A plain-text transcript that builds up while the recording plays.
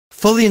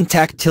Fully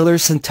intact.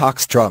 Tillerson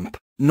talks Trump,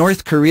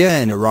 North Korea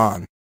and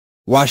Iran.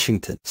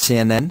 Washington.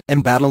 CNN.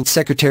 Embattled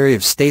Secretary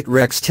of State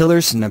Rex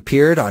Tillerson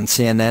appeared on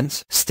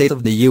CNN's State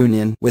of the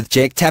Union with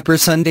Jake Tapper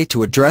Sunday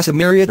to address a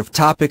myriad of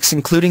topics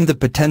including the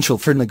potential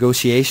for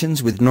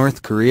negotiations with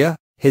North Korea,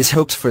 his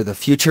hopes for the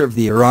future of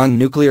the Iran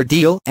nuclear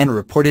deal, and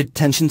reported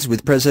tensions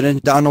with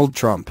President Donald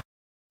Trump.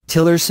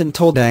 Tillerson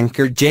told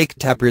anchor Jake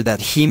Tapper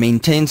that he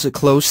maintains a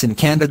close and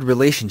candid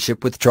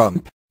relationship with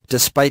Trump,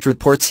 despite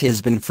reports he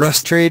has been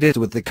frustrated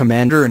with the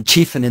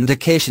commander-in-chief and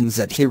indications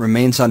that he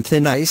remains on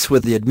thin ice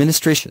with the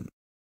administration.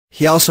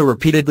 He also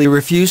repeatedly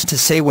refused to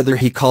say whether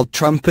he called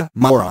Trump a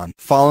moron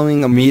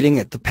following a meeting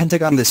at the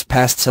Pentagon this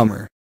past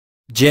summer.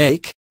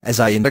 Jake, as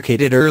I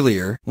indicated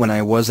earlier when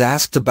I was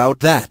asked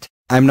about that,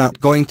 I'm not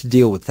going to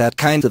deal with that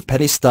kind of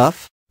petty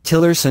stuff,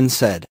 Tillerson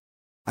said.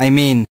 I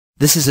mean,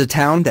 this is a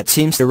town that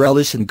seems to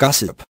relish in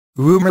gossip,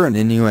 rumor and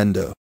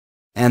innuendo.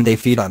 And they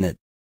feed on it.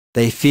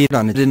 They feed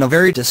on it in a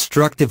very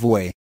destructive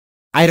way.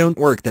 I don't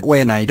work that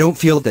way and I don't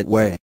feel that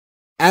way.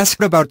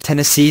 Asked about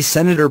Tennessee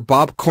Senator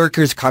Bob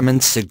Corker's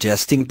comments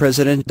suggesting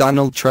President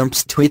Donald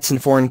Trump's tweets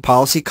and foreign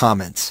policy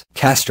comments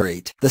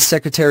castrate the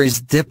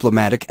secretary's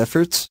diplomatic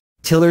efforts,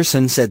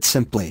 Tillerson said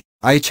simply,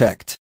 I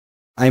checked.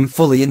 I'm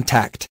fully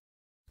intact.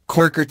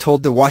 Corker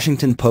told the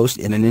Washington Post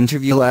in an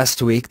interview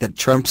last week that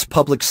Trump's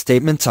public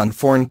statements on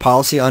foreign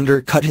policy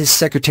undercut his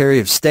Secretary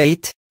of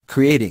State,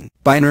 creating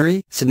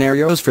binary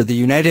scenarios for the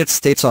United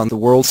States on the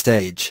world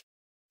stage.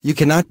 You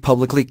cannot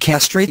publicly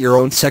castrate your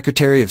own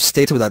Secretary of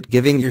State without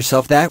giving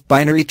yourself that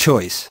binary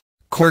choice,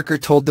 Corker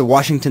told the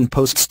Washington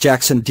Post's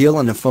Jackson Deal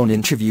in a phone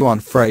interview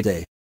on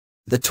Friday.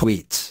 The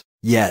tweets,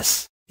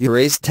 yes, you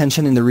raised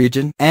tension in the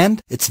region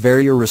and it's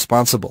very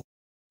irresponsible.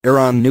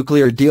 Iran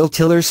nuclear deal.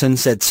 Tillerson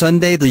said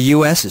Sunday the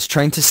U.S. is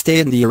trying to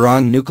stay in the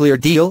Iran nuclear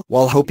deal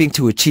while hoping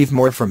to achieve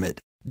more from it,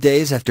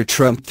 days after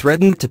Trump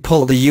threatened to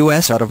pull the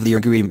U.S. out of the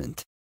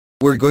agreement.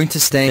 We're going to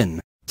stay in,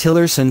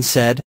 Tillerson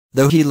said,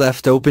 though he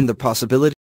left open the possibility